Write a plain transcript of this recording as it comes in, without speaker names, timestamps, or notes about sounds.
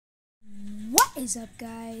Is up,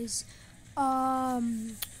 guys?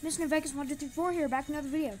 Mr. Vegas 1234 here, back with another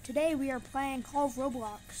video. Today we are playing Call of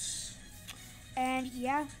Roblox, and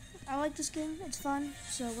yeah, I like this game. It's fun,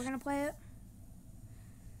 so we're gonna play it.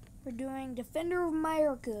 We're doing Defender of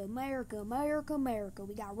America, America.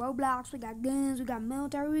 We got Roblox, we got guns, we got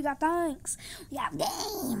military, we got tanks, we got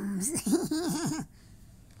games.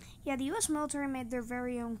 Yeah, the U.S. military made their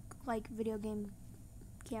very own video game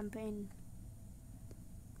campaign.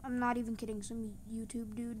 I'm not even kidding. Some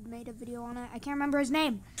YouTube dude made a video on it. I can't remember his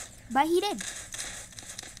name, but he did.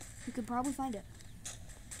 You could probably find it.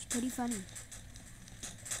 It's pretty funny.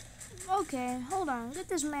 Okay, hold on. Get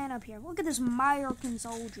this man up here. Look at this American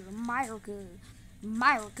soldier. America.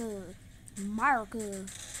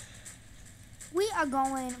 We are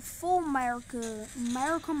going full America.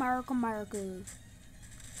 America.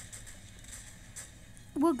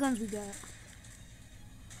 What guns we got?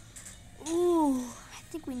 Ooh. I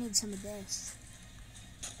think we need some of this.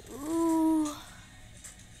 Ooh.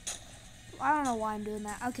 I don't know why I'm doing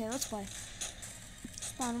that. Okay, let's play.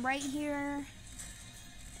 Spawn right here.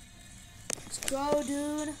 Let's go,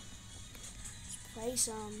 dude. Let's play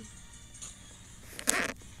some.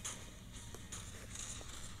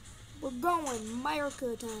 We're going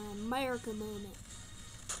America time. America moment.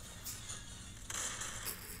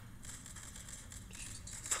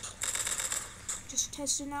 Just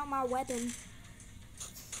testing out my weapon.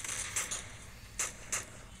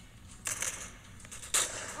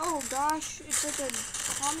 Oh gosh, it's like a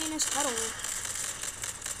communist huddle.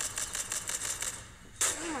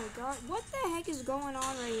 Oh my god, what the heck is going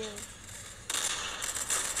on right here?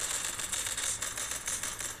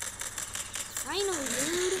 Finally,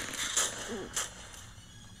 dude.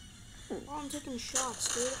 Oh, I'm taking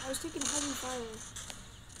shots, dude. I was taking heavy fire.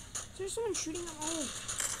 Is there someone shooting at me?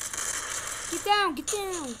 Get down.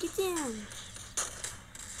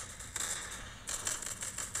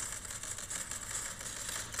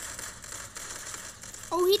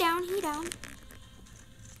 Oh, he down.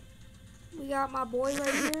 We got my boy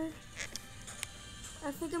right here.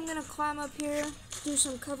 I think I'm gonna climb up here, do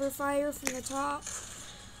some cover fire from the top.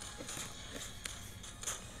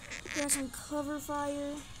 Got some cover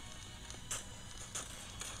fire.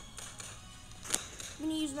 I'm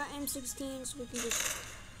gonna use my M16 so we can just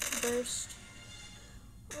burst.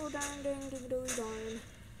 Oh, darn.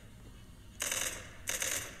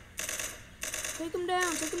 Take him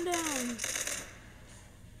down.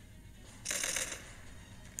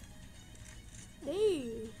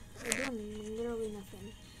 Hey, they're doing literally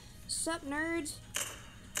nothing. Sup, nerds?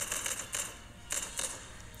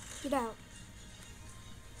 Get out.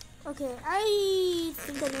 Okay, I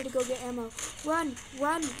think I need to go get ammo. Run.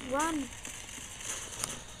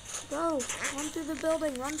 Go. Run through the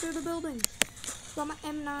building. Got my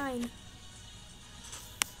M9.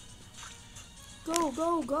 Go.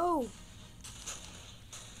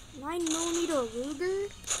 9mm Ruger?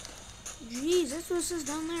 Jeez, that's what it says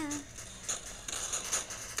down there.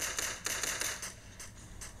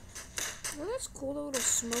 Oh, that's cool, the little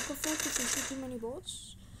smoke effect if you shoot too many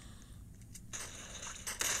bullets.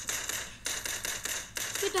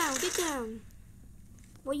 Get down.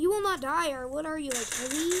 Well, you will not die, or what are you, like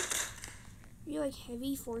heavy? Are you like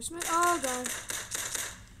heavy forceman? Oh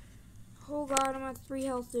god, I'm at 3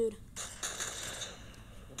 health, dude.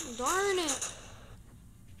 Darn it.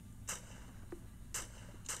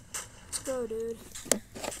 Let's go, dude.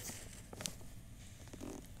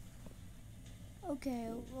 Okay,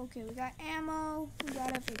 we got ammo, we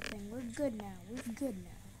got everything. We're good now.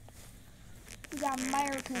 We got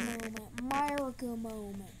America moment.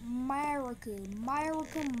 America.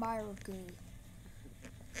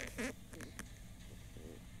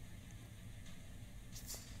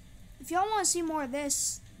 If y'all want to see more of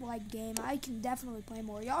this game, I can definitely play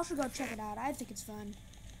more. Y'all should go check it out. I think it's fun.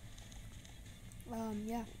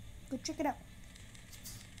 Yeah, go check it out.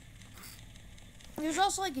 There's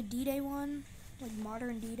also like a D-Day one. Like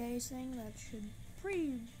modern D-Days thing that should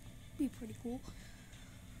be pretty cool.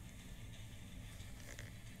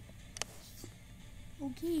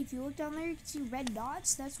 Okay, if you look down there, you can see red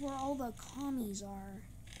dots. That's where all the commies are.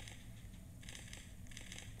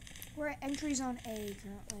 We're at entry zone A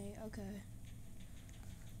currently. Okay.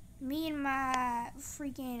 Me and my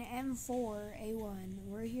freaking M4A1.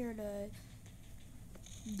 We're here to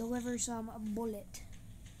deliver some bullet.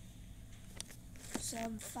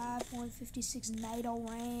 Some 5.56 NATO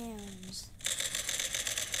rounds.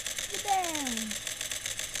 Get down.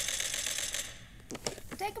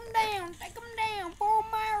 Take them down. For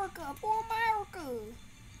America.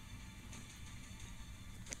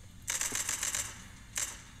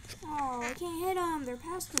 Oh, I can't hit them. They're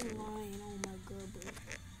past the line. Oh my god.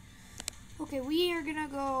 Okay, we are gonna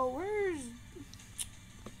go. Where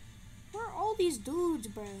are all these dudes,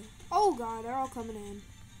 bro? Oh god, they're all coming in.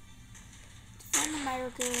 Defend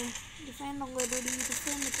America, defend the liberty,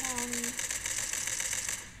 defend the county,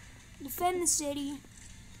 defend the city.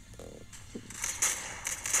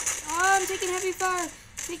 Oh, I'm taking heavy fire.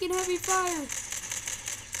 Taking heavy fire.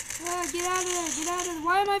 Ah, get out of there. Get out of there.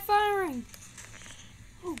 Why am I firing?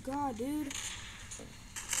 Oh god, dude.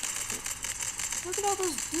 Look at all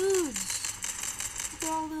those dudes. Look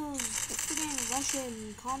at all those freaking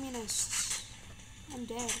Russian communists. I'm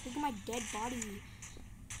dead. Look at my dead body.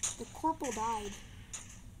 The corporal died.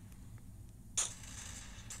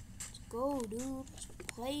 Let's go, dude. Let's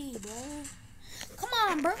play, bro. Come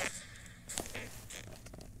on, bro.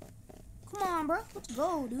 Come on, bro. Let's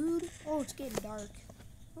go, dude. Oh, it's getting dark.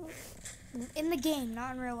 In the game,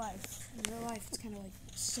 not in real life. In real life, it's kind of like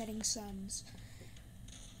setting suns.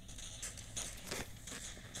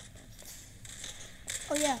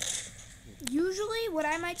 Oh, yeah. Usually, what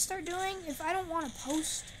I might start doing, if I don't want to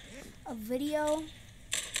post a video,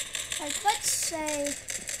 like, let's say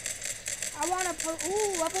I want to post,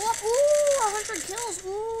 ooh, level up, ooh, 100 kills,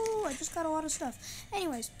 ooh, I just got a lot of stuff.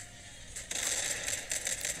 Anyways,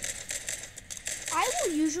 I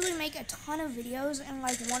will usually make a ton of videos in,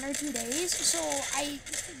 like, 1 or 2 days,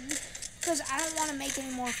 because I don't want to make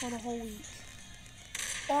any more for the whole week,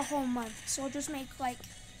 or a whole month, so I'll just make, like,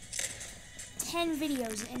 10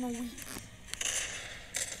 videos in a week,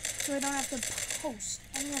 so I don't have to post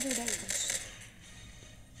any other days.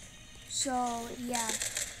 So, yeah.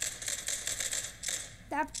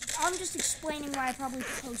 I'm just explaining why I probably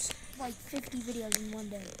post like 50 videos in one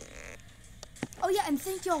day. Oh yeah, and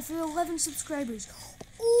thank y'all for 11 subscribers.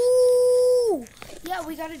 Ooh! Yeah,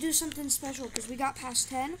 we gotta do something special because we got past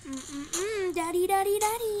 10. Daddy, daddy,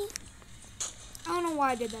 daddy. I don't know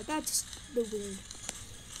why I did that. That's the weird.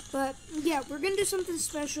 But, yeah, we're gonna do something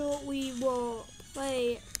special. We will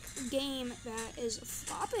play a game that is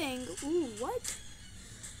flopping. Ooh, what?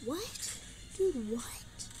 What? Dude, what?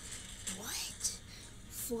 What?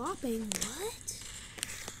 Flopping, what?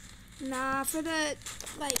 Nah, for the,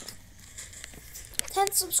 like,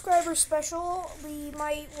 10th subscriber special, we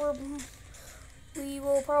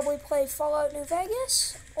will probably play Fallout New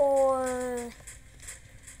Vegas, or,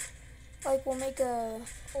 like, we'll make a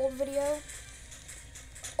old video,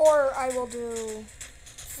 or I will do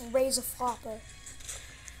Raise a Flopper.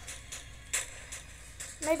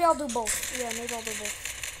 Maybe I'll do both. Yeah, maybe I'll do both.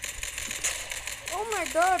 Oh my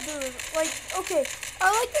god, dude. Like, okay,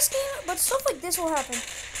 I like this game, but stuff like this will happen.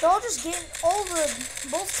 They'll just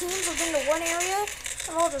both teams will get into one area,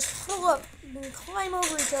 and they'll just huddle up and climb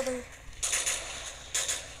over each other.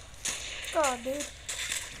 God, dude.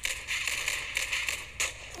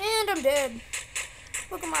 And I'm dead.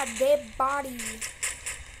 Look at my dead body.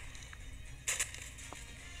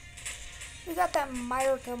 We got that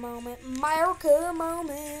America moment. America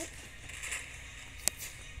moment.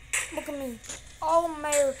 Look at me. All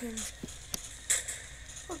American.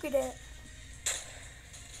 Look at that.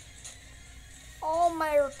 All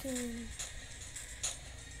American.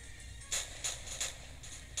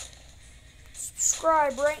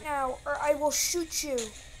 Subscribe right now, or I will shoot you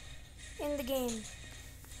in the game.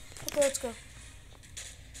 Okay, let's go.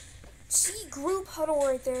 See group huddle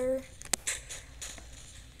right there.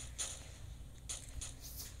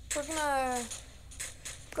 We're gonna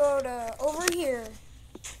go to over here.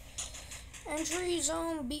 Entry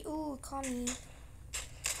zone B. Ooh, commie.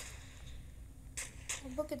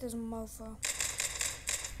 Look at this mofo.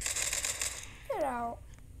 Get out.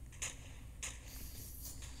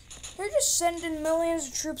 They're just sending millions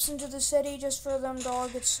of troops into the city just for them to all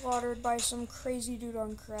get slaughtered by some crazy dude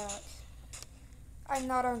on crack. I'm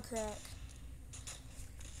not on crack.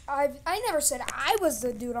 I never said I was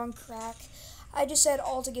the dude on crack. I just said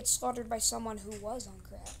all to get slaughtered by someone who was on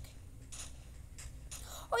crack.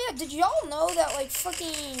 Oh yeah, did y'all know that like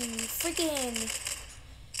freaking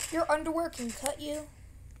your underwear can cut you?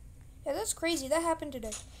 Yeah, that's crazy. That happened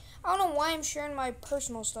today. I don't know why I'm sharing my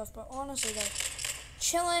personal stuff, but honestly though,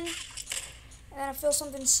 chilling, and then I feel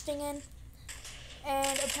something stinging,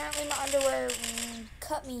 and apparently my underwear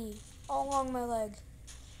cut me all along my leg.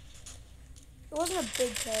 It wasn't a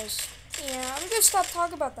big case. Yeah, I'm gonna stop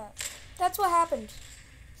talking about that. That's what happened.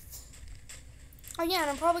 Oh yeah, and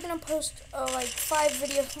I'm probably gonna post like 5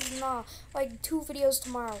 videos, nah, like 2 videos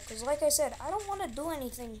tomorrow. Cause like I said, I don't want to do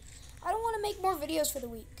anything. I don't want to make more videos for the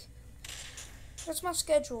week. That's my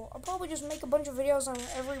schedule. I'll probably just make a bunch of videos on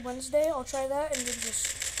every Wednesday. I'll try that and then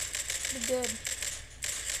just be good.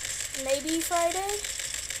 Maybe Friday.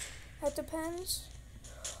 That depends.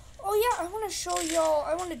 Oh yeah, I want to show y'all.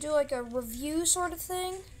 I want to do like a review sort of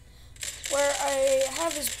thing where I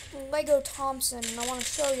have this Lego Thompson, and I want to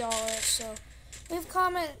show y'all it. So leave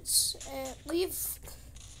comments and leave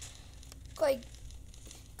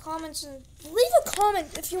comments and leave a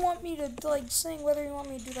comment if you want me to saying whether you want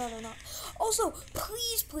me to do that or not. Also,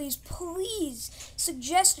 please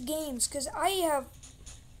suggest games, because I have,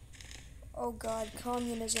 oh god,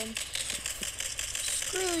 communism.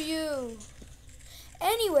 Screw you.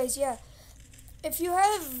 Anyways, yeah. If you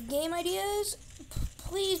have game ideas,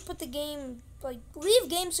 please put the game, leave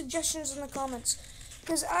game suggestions in the comments.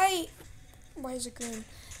 Because why is it green?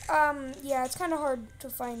 Yeah, it's kind of hard to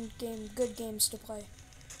find good games to play.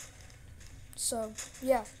 So,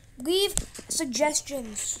 yeah. Leave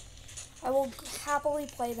suggestions. I will happily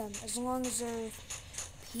play them, as long as they're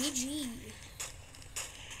PG.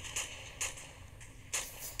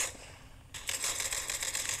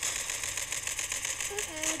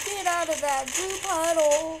 Get out of that group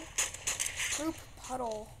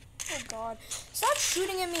puddle. Oh god. Stop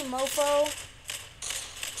shooting at me, mofo.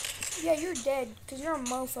 Yeah, you're dead, because you're a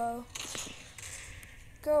mofo.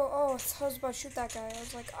 Go. Oh, I was about to shoot that guy. I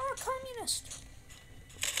was like, oh, communist.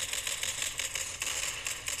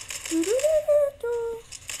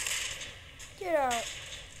 Get out.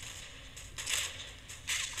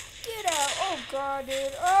 Get out. Oh god,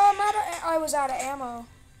 dude. Oh, I was out of ammo.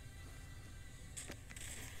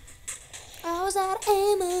 I was out of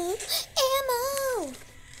ammo. Ammo!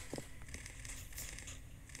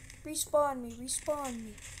 Respawn me.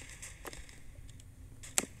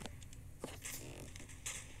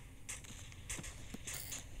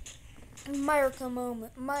 America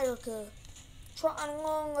moment. America. Trotting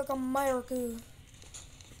along like America.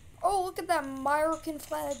 Oh, look at that American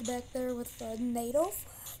flag back there with the NATO flag.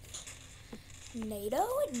 NATO.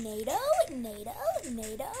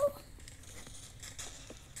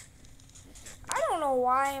 I don't know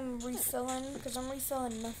why I'm refilling, because I'm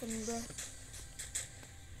refilling nothing, bro.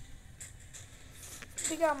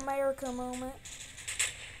 We got America moment.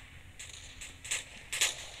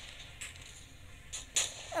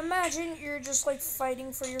 Imagine you're just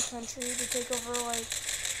fighting for your country to take over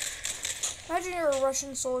imagine you're a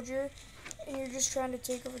Russian soldier and you're just trying to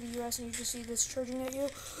take over the US and you just see this charging at you.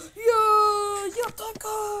 Yeah,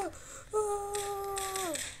 tanka!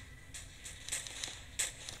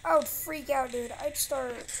 I would freak out, dude. I'd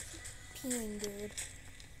start peeing, dude.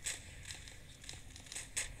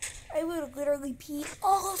 I would literally pee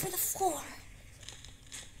all over the floor.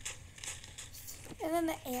 And then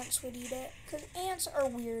the ants would eat it. Because ants are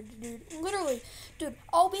weird, dude. Literally. Dude,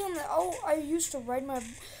 I'll be on the... I used to ride my...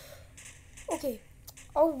 Okay.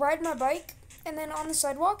 I'll ride my bike. And then on the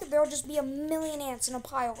sidewalk, there'll just be a million ants in a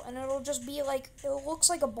pile. And it'll just be it looks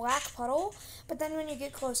like a black puddle. But then when you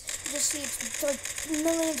get close, you just see it's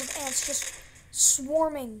millions of ants just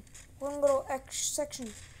swarming one little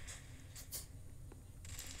section.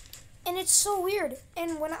 And it's so weird.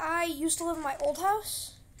 And when I used to live in my old house...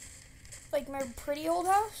 my pretty old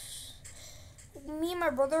house, me and my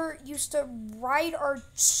brother used to ride our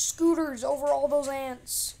scooters over all those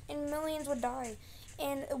ants, and millions would die,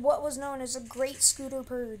 and what was known as a great scooter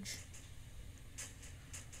purge.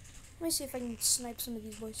 Let me see if I can snipe some of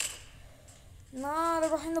these boys. Nah, they're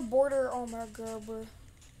behind the border. Oh my god, bro.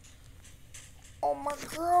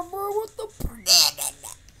 What the...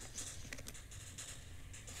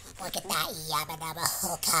 Look at that yabba dabba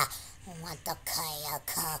hooka. Want the kaya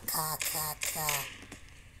ka.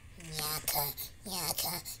 Nyaka.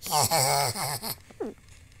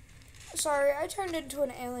 Sorry, I turned into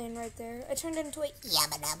an alien right there. I turned into a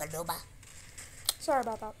Yabba dabba dooba. Sorry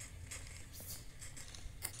about that.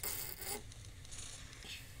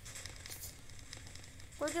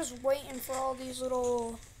 We're just waiting for all these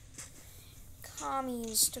little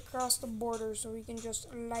commies to cross the border so we can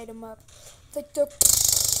just light them up.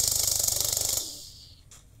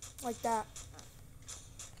 Like that.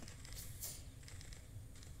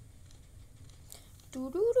 Oh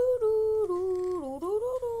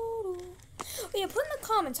yeah, put in the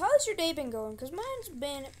comments, how has your day been going? Because mine's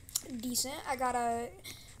been decent. I got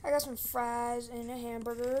some fries and a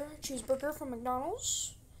cheeseburger from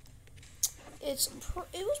McDonald's. It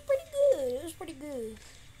was pretty good.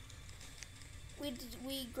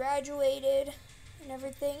 We graduated and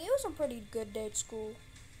everything. It was a pretty good day at school.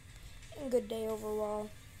 And good day overall.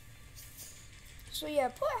 So yeah,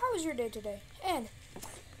 how was your day today? And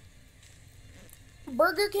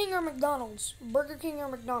Burger King or McDonald's? Burger King or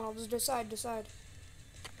McDonald's? Decide.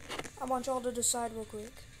 I want y'all to decide real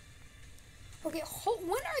quick. Okay,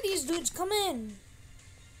 when are these dudes coming?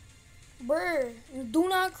 Bruh, do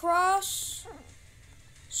not cross.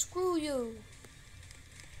 Screw you.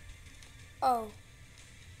 Oh.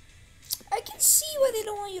 I can see why they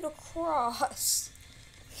don't want you to cross.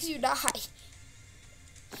 Because you die.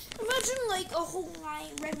 Imagine like a whole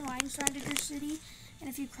line, red line surrounded your city, and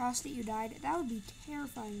if you crossed it, you died. That would be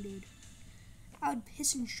terrifying, dude. I would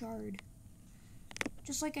piss and shard.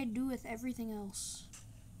 Just like I do with everything else.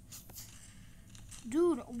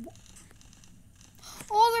 Dude.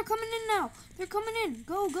 Oh, they're coming in now. They're coming in.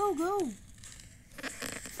 Go, go, go.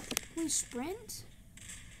 Can we sprint?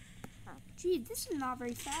 Gee, this is not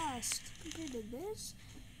very fast compared to this.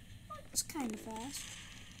 It's kind of fast.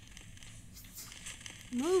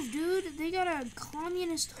 Move, dude. They got a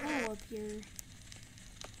communist hole up here.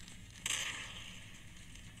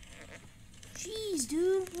 Jeez,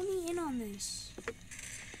 dude. Let me in on this.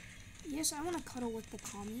 Yes, I want to cuddle with the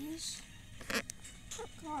commies.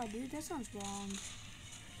 God, dude, that sounds wrong.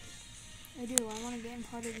 I do. I want to get in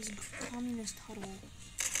part of this communist huddle.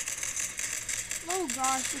 Oh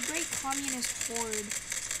gosh, the great communist horde.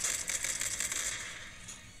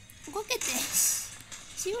 Look at this.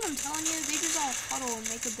 See what I'm telling you? They just all huddle and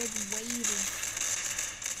make a big wave of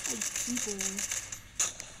like people.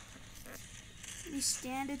 They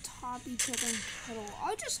stand atop each other and huddle.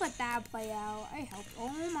 I'll just let that play out. I helped.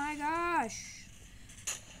 Oh my gosh.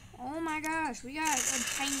 Oh my gosh. We got a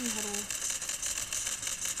tiny huddle.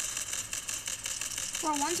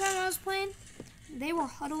 Bro, one time I was playing, they were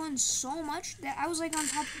huddling so much that I was like on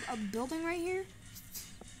top of a building right here.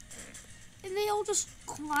 And they all just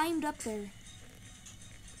climbed up there.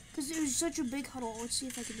 Because it was such a big huddle. Let's see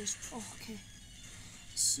if I can just... Oh, okay.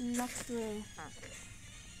 Snuck through.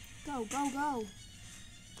 Go, go, go.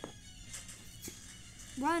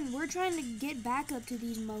 Run. We're trying to get back up to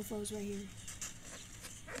these mofos right here.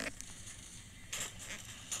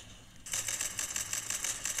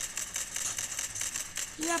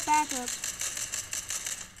 We got backup.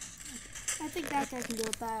 I think that guy can deal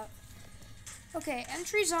with that. Okay,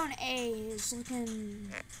 entry zone A is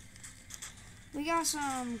looking... We got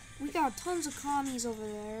tons of commies over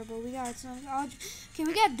there, but we got some... Okay,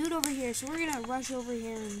 we got a dude over here, so we're gonna rush over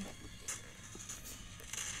here and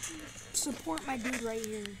support my dude right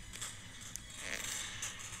here.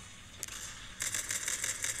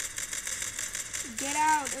 Get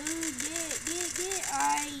out, ooh, get.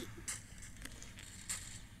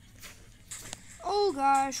 Oh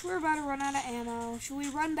gosh, we're about to run out of ammo. Should we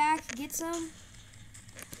run back and get some?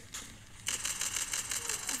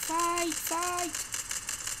 Fight, fight!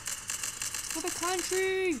 For the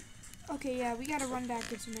country! Okay, yeah, we gotta run back and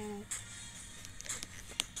get some ammo.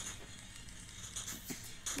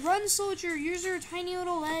 Run, soldier! Use your tiny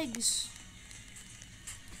little legs.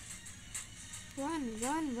 Run,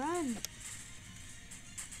 run, run!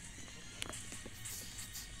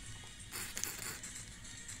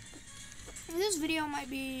 This video might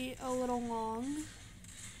be a little long.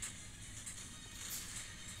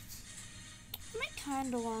 I make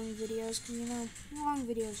kind of long videos, because, you know, long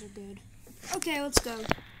videos are good. Okay, let's go.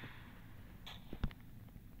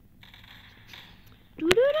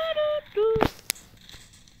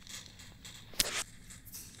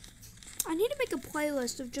 I need to make a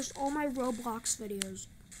playlist of just all my Roblox videos.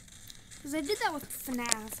 Because I did that with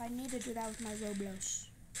FNAF. I need to do that with my Roblox.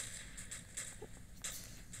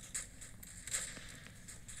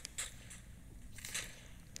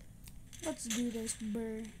 Let's do this,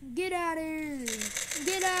 bruh. Get out of here.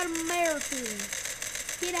 Get out of America.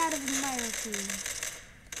 Get out of America.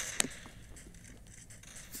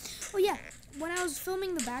 Oh yeah, when I was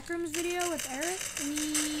filming the Backrooms video with Eric,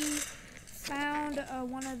 we found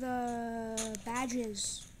one of the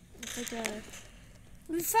badges. It's like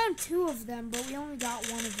we found 2 of them, but we only got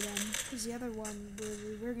 1 of them. Because the other one,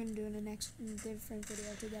 we're going to do in the next different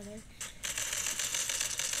video together.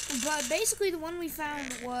 But basically the one we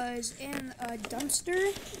found was in a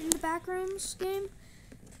dumpster in the Backrooms game.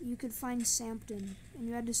 You could find Sampton, and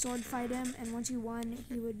you had to sword fight him, and once you won,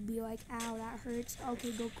 he would be like, ow, that hurts.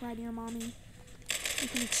 Okay, go cry to your mommy. You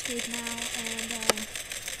can escape now, and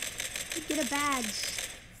you get a badge.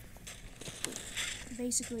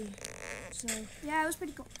 Basically. So, yeah, it was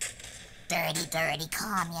pretty cool. Dirty, dirty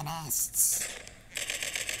communists.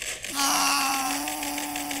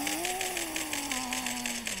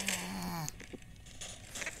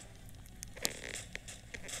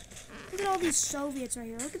 Look at all these Soviets right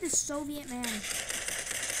here. Look at this Soviet man.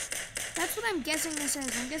 That's what I'm guessing this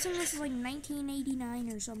is. I'm guessing this is like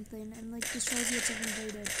 1989 or something, and like the Soviets have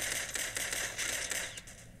invaded.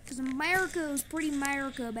 Because America was pretty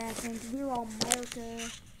America back then, because we were all America.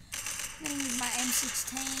 I'm gonna use my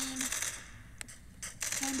M16.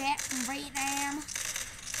 Came back from Vietnam.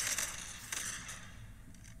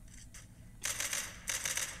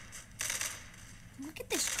 Look at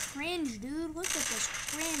this cringe, dude. Look at this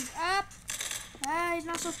cringe. Up. Ah, he's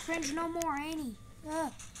not so cringe no more, ain't he?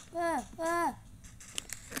 Ha ha,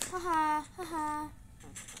 ha ha.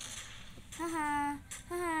 Ha ha,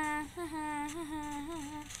 ha ha, ha ha, ha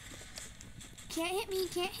ha. Can't hit me,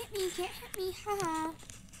 can't hit me, can't hit me, ha ha.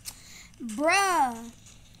 Bruh.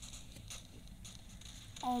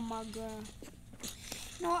 Oh my god.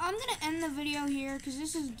 No, I'm gonna end the video here because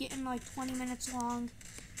this is getting like 20 minutes long.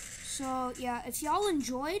 So yeah, if y'all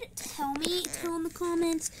enjoyed, tell me in the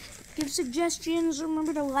comments, give suggestions,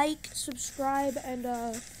 remember to like, subscribe, and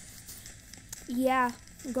yeah,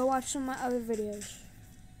 go watch some of my other videos.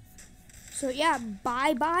 So yeah,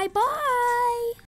 bye.